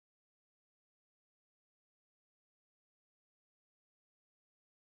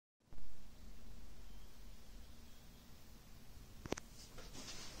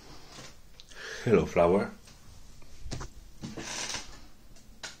Hello, flower.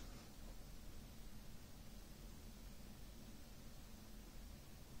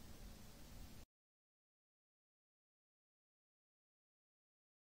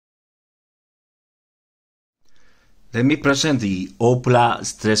 Let me present the Opla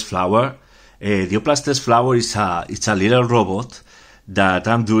Stress flower. The Opla Stress flower is a little robot that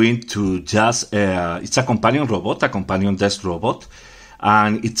I'm doing to just, it's a companion robot, a companion desk robot.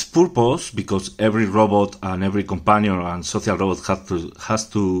 And its purpose, because every robot and every companion and social robot has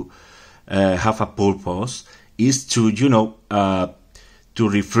to have a purpose, is to, to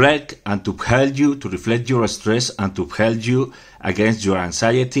reflect and to help you, to reflect your stress and to help you against your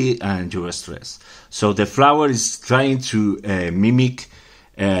anxiety and your stress. So the flower is trying to mimic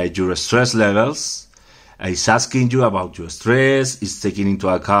your stress levels. It's asking you about your stress. It's taking into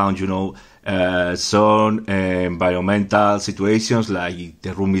account, some environmental situations like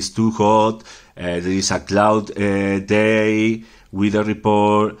the room is too hot, there is a cloud day, weather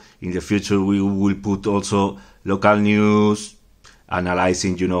report. In the future, we will put also local news,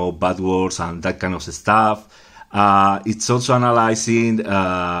 analyzing, bad words and that kind of stuff. It's also analyzing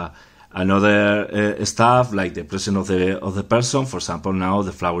another stuff like the presence of the person. For example, now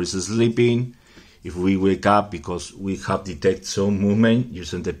the flower is sleeping. If we wake up because we have detected some movement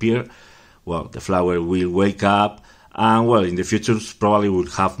using the peer, well, the flower will wake up, and well, in the future probably will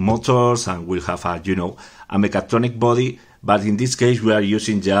have motors and will have a mechatronic body. But in this case, we are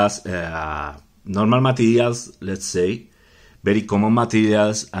using just normal materials, let's say, very common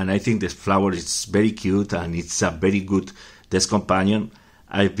materials, and I think this flower is very cute and it's a very good desk companion.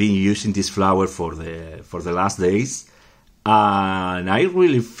 I've been using this flower for the last days, and I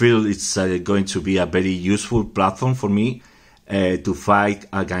really feel it's going to be a very useful platform for me to fight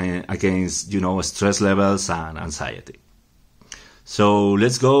against stress levels and anxiety. So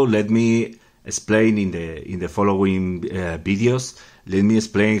let's go. Let me explain in the following videos. Let me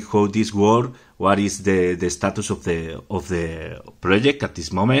explain how this works. What is the status of the project at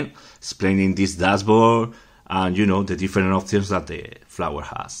this moment? Explaining this dashboard and the different options that the flower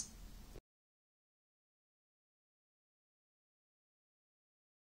has.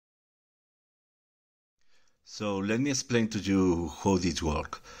 So let me explain to you how this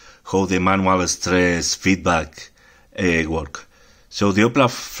works, how the manual stress feedback work. So the Opla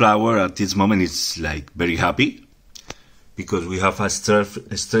flower at this moment is like very happy because we have a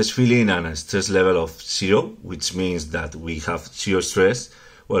stress feeling and a stress level of 0, which means that we have 0 stress.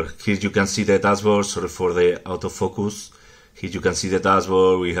 Well, here you can see the dashboard. Sorry for the autofocus. Here you can see the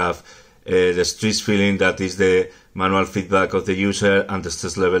dashboard. We have the stress feeling, that is the manual feedback of the user, and the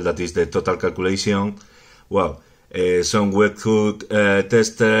stress level, that is the total calculation. Well, some webhook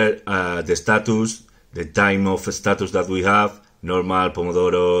tester, the status, the time of status that we have, normal,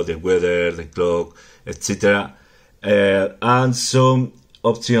 Pomodoro, the weather, the clock, etc. And some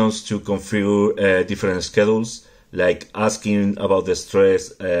options to configure different schedules, like asking about the stress,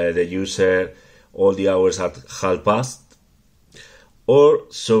 the user, all the hours that have passed, or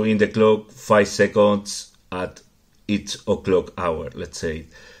showing the clock 5 seconds at each o'clock hour, let's say.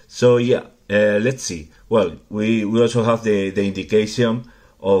 So yeah, let's see. Well, we also have the indication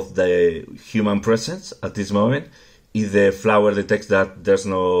of the human presence at this moment. If the flower detects that there's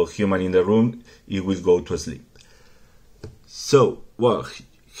no human in the room, it will go to sleep. So, well,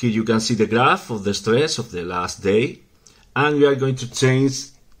 here you can see the graph of the stress of the last day, and we are going to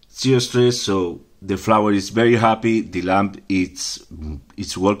change 0 stress, so the flower is very happy. The lamp it's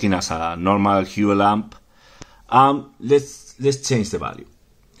working as a normal hue lamp. Let's change the value.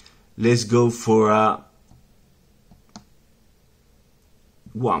 Let's go for a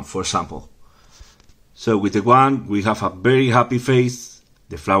 1, for example. So with the 1, we have a very happy face.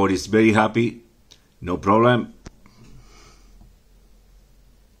 The flower is very happy, no problem.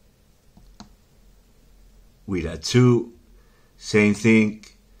 With a 2, same thing.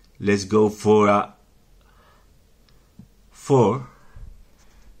 Let's go for a 4.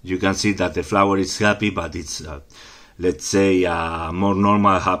 You can see that the flower is happy, but it's, let's say, more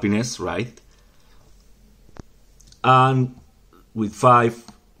normal happiness, right? And with 5,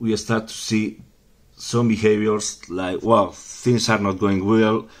 we start to see some behaviors like, well, things are not going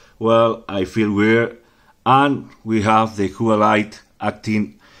well. Well, I feel weird. And we have the hue light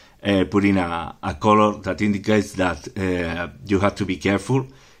acting, putting a color that indicates that you have to be careful.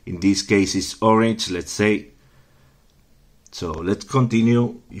 In this case, it's orange, let's say. So let's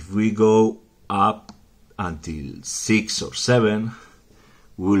continue. If we go up until 6 or 7,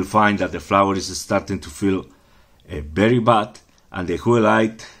 we will find that the flower is starting to feel very bad, and the hue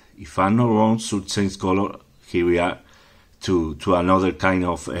light, if I'm not wrong, should change color. Here we are, to another kind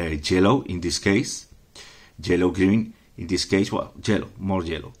of yellow, in this case, yellow-green, in this case, well, yellow, more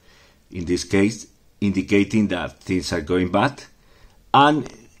yellow. In this case, indicating that things are going bad. And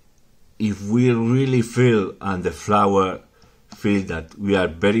if we really feel, and the flower feel that we are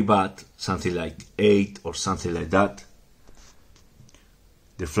very bad, something like 8 or something like that,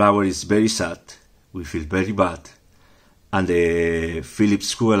 the flower is very sad, we feel very bad, and the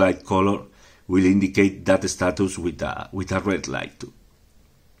Philips Hue light color will indicate that status with a red light too.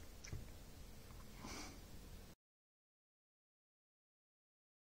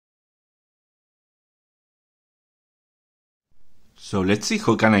 So let's see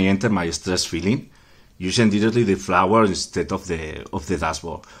how can I enter my stress feeling using directly the flower instead of the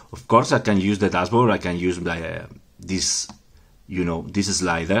dashboard. Of course, I can use the dashboard. I can use this, this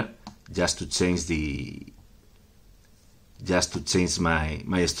slider just to change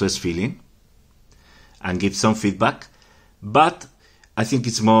my stress feeling and give some feedback. But I think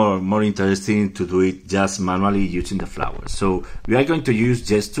it's more interesting to do it just manually using the flower. So we are going to use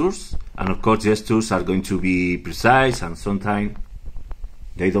gestures, and of course gestures are going to be precise and sometimes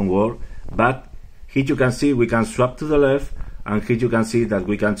they don't work. But here you can see we can swap to the left, and here you can see that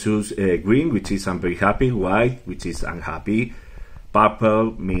we can choose green, which is I'm very happy, white, which is unhappy,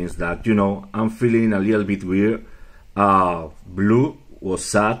 purple means that, I'm feeling a little bit weird, blue was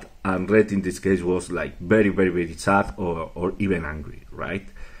sad, and red in this case was like very, very, very sad or even angry, right?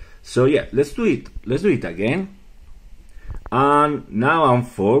 So yeah, let's do it again. And now I'm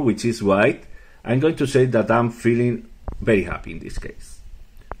 4, which is white. I'm going to say that I'm feeling very happy in this case,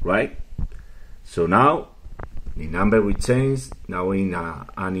 right? So now the number will change. Now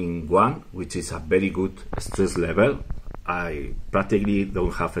I'm in 1, which is a very good stress level. I practically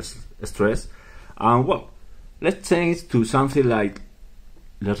don't have stress. And well, let's change to something like,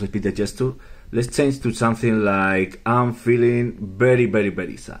 let's repeat the gesture. Let's change to something like I'm feeling very, very,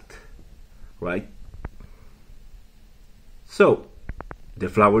 very sad, right? So the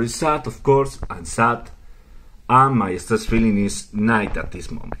flower is sad, of course, I'm sad, and my stress feeling is night at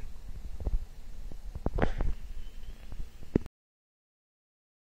this moment.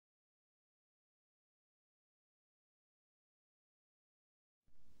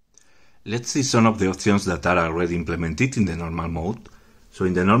 Let's see some of the options that are already implemented in the normal mode. So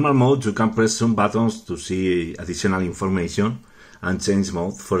in the normal mode, you can press some buttons to see additional information and change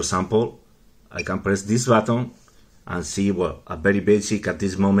mode. For example, I can press this button and see, well, a very basic at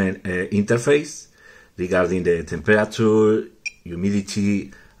this moment interface regarding the temperature,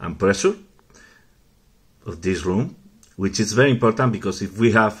 humidity, and pressure of this room, which is very important because if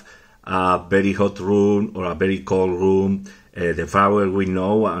we have a very hot room or a very cold room, the flower will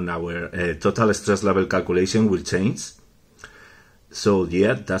know and our total stress level calculation will change. So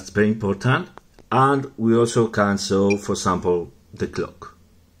yeah, that's very important. And we also can show, for example, the clock.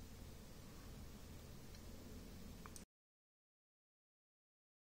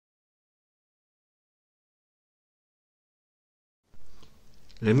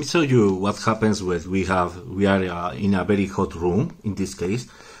 Let me show you what happens when we are in a very hot room. In this case,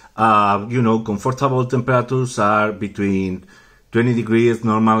 comfortable temperatures are between 20 degrees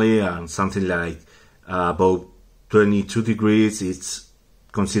normally and something like about 22 degrees. It's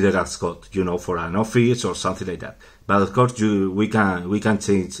considered as hot, for an office or something like that. But of course, we can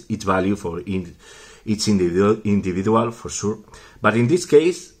change its value for each individual for sure. But in this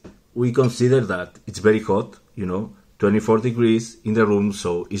case, we consider that it's very hot, 24 degrees in the room,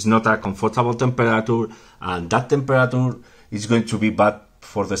 so it's not a comfortable temperature, and that temperature is going to be bad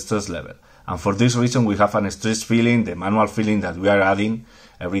for the stress level. And for this reason, we have a stress feeling, the manual feeling that we are adding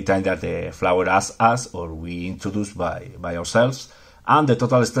every time that the flower asks us or we introduce by ourselves, and the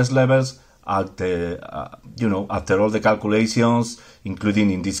total stress levels at after all the calculations, including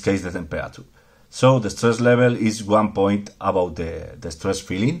in this case the temperature. So the stress level is 1 point above the stress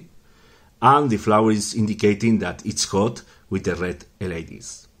feeling, and the flower is indicating that it's hot with the red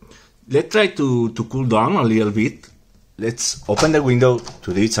LEDs. Let's try to cool down a little bit. Let's open the window.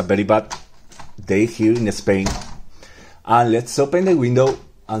 Today it's a very bad day here in Spain. And let's open the window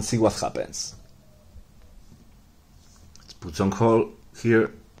and see what happens. Let's put some hole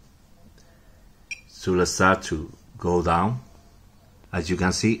here. So let's start to go down. As you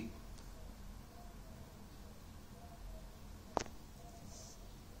can see,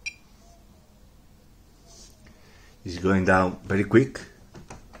 it's going down very quick.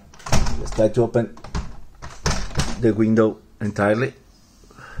 Let's try to open the window entirely.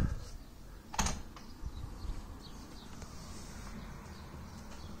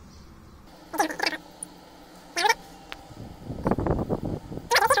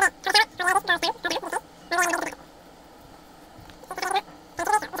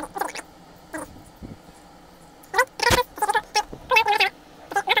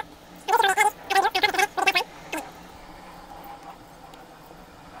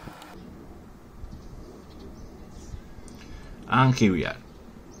 And here we are.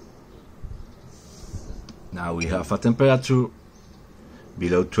 Now we have a temperature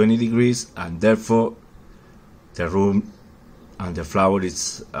below 20 degrees, and therefore the room and the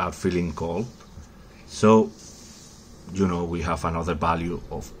flowers are feeling cold. So, we have another value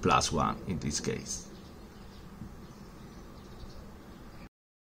of +1 in this case.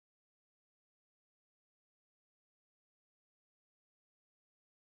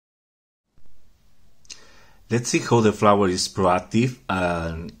 Let's see how the flower is proactive,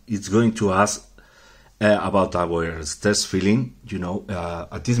 and it's going to ask about our stress feeling.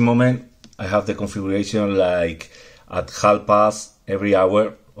 At this moment I have the configuration like at past every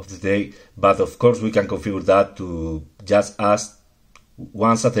hour of the day, but of course we can configure that to just ask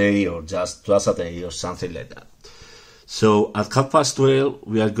once a day or just twice a day or something like that. So at 12:30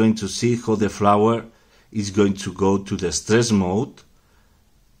 we are going to see how the flower is going to go to the stress mode,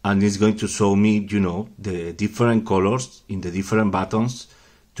 and it's going to show me, the different colors in the different buttons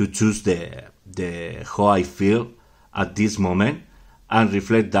to choose the how I feel at this moment and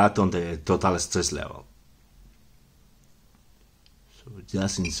reflect that on the total stress level. So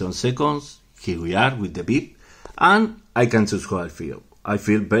just in some seconds, here we are with the beep, and I can choose how I feel. I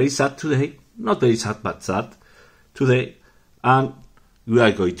feel very sad today, not very sad, but sad today, and we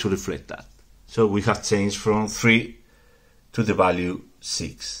are going to reflect that. So we have changed from 3 to the value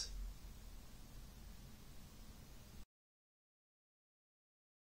 6.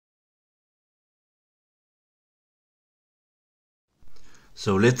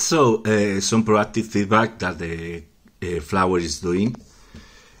 So let's show some proactive feedback that the flower is doing,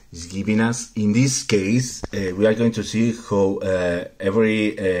 is giving us. In this case, we are going to see how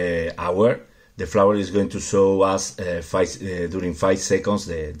every hour the flower is going to show us during 5 seconds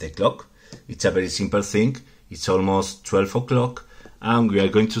the clock. It's a very simple thing. It's almost 12 o'clock, and we are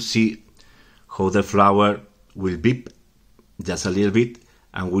going to see how the flower will beep just a little bit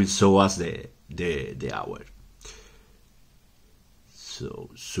and will show us the hour.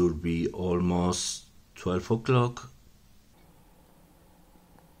 So should be almost 12 o'clock.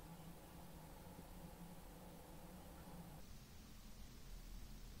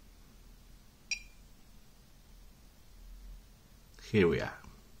 Here we are.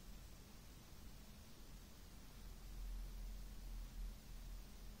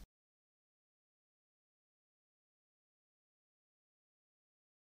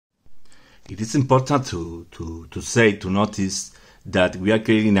 It is important to notice that we are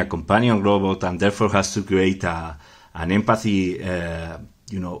creating a companion robot, and therefore has to create an empathy,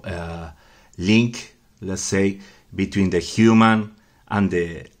 link, let's say, between the human and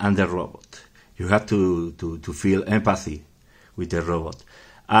the robot. You have to feel empathy with the robot.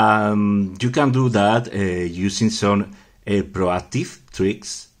 You can do that using some proactive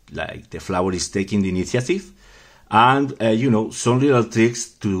tricks, like the flower is taking the initiative, and some little tricks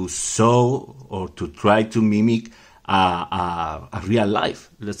to show or to try to mimic a real life,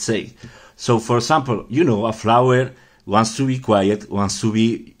 let's say. So for example, a flower wants to be quiet, wants to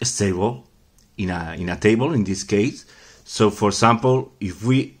be stable in a table in this case. So for example, if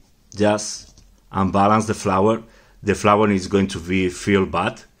we just unbalance the flower is going to feel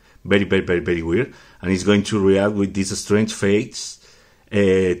bad, very, very, very, very weird, and it's going to react with this strange face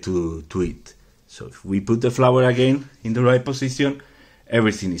to it. So if we put the flower again in the right position,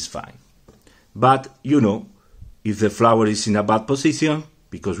 everything is fine. But if the flower is in a bad position,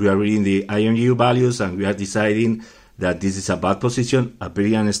 because we are reading the IMU values and we are deciding that this is a bad position, a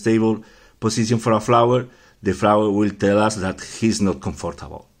very unstable position for a flower, the flower will tell us that he's not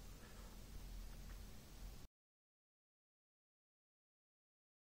comfortable.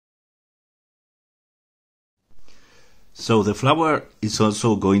 So the flower is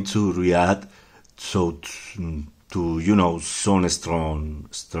also going to react to some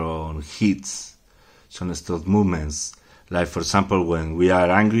strong hits, some strong movements. Like for example, when we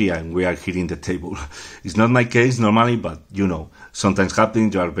are angry and we are hitting the table. It's not my case normally, but sometimes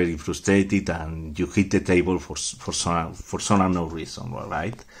happens. You are very frustrated and you hit the table for some unknown reason,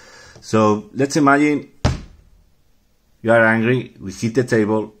 right? So let's imagine you are angry. We hit the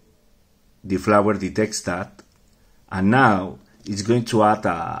table. The flower detects that, and now it's going to add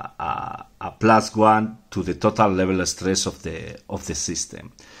a +1 to the total level of stress of the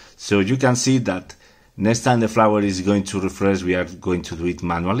system. So you can see that next time the flower is going to refresh, we are going to do it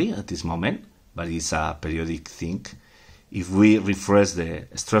manually at this moment, but it's a periodic thing. If we refresh the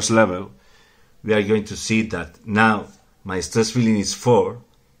stress level, we are going to see that now my stress feeling is 4,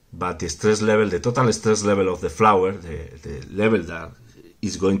 but the stress level, the total stress level of the flower, the level that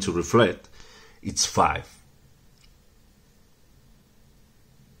is going to reflect, it's 5.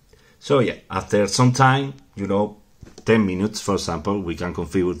 So yeah, after some time, 10 minutes, for example, we can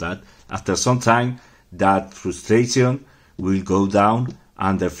configure that. After some time, that frustration will go down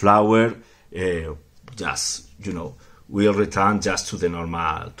and the flower just, will return just to the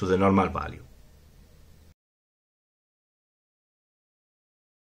normal value.